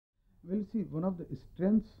Well, see, one of the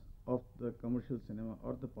strengths of the commercial cinema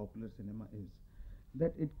or the popular cinema is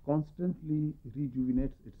that it constantly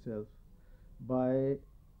rejuvenates itself by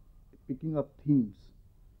picking up themes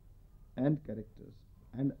and characters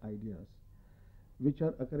and ideas which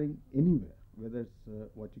are occurring anywhere, whether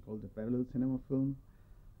it's what you call the parallel cinema film,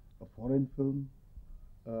 a foreign film,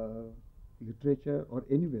 uh, literature, or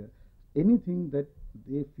anywhere, anything that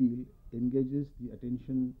they feel engages the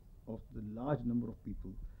attention of the large number of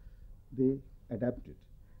people, they adapt it.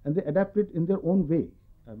 And they adapt it in their own way.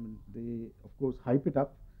 I mean, they, of course, hype it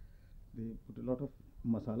up, they put a lot of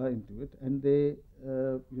masala into it, and they,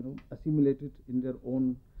 assimilate it in their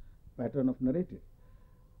own pattern of narrative.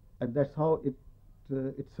 And that's how it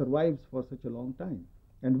survives for such a long time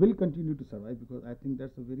and will continue to survive, because I think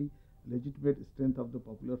that's a very legitimate strength of the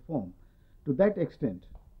popular form. To that extent,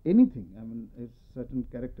 anything, I mean, if certain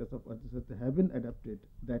characters of Arthasatya have been adapted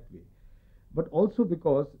that way, but also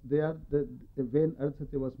because they are when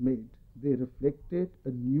Arthasatya was made, they reflected a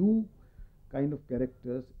new kind of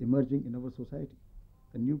characters emerging in our society,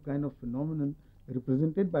 a new kind of phenomenon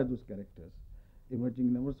represented by those characters emerging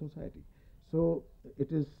in our society. So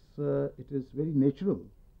it is very natural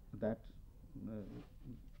that uh,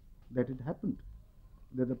 that it happened,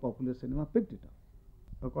 that the popular cinema picked it up.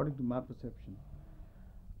 According to my perception,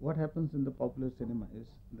 what happens in the popular cinema is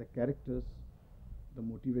the characters, the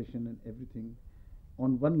motivation, and everything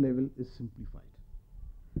on one level is simplified.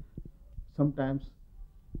 Sometimes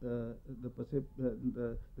the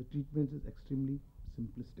treatment is extremely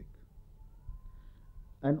simplistic,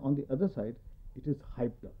 and on the other side, it is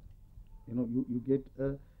hyped up. You get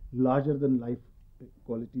a larger than life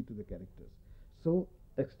quality to the characters. So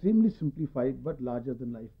extremely simplified but larger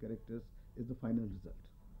than life characters is the final result.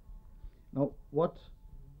 Now, what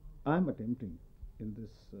I'm attempting in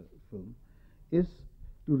this film is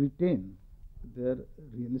to retain their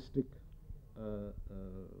realistic, uh,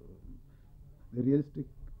 uh, the realistic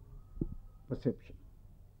perception.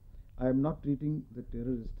 I am not treating the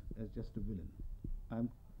terrorist as just a villain. I am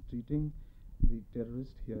treating the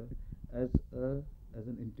terrorist here as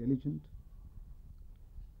an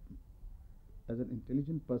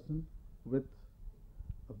intelligent person with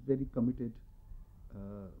a very committed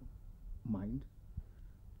uh, mind,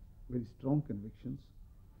 very strong convictions,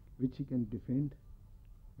 which he can defend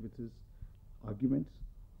with his arguments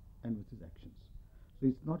and with his actions. So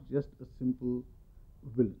it's not just a simple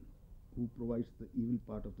villain who provides the evil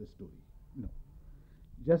part of the story. No,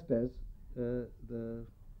 just as the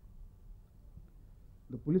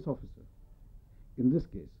police officer in this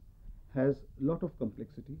case has a lot of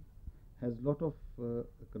complexity, has a lot of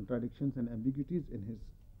contradictions and ambiguities in his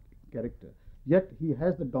character, yet he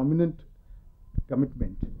has the dominant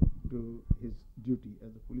commitment to his duty as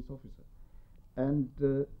a police officer, and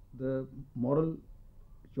the moral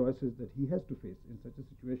choices that he has to face in such a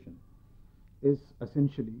situation is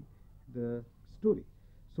essentially the story.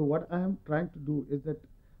 So what I am trying to do is that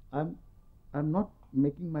I'm not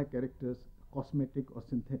making my characters cosmetic or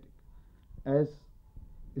synthetic, as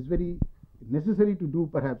is very necessary to do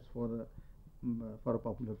perhaps for a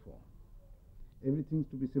popular form. Everything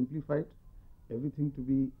to be simplified, everything to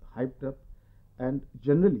be hyped up, and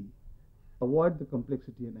generally avoid the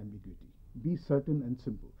complexity and ambiguity. Be certain and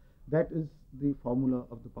simple. That is the formula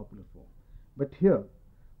of the popular form. But here,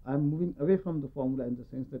 I am moving away from the formula in the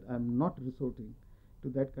sense that I am not resorting to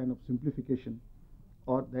that kind of simplification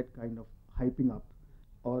or that kind of hyping up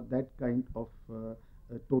or that kind of a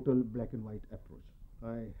total black and white approach.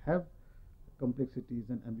 I have complexities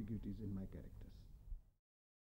and ambiguities in my character.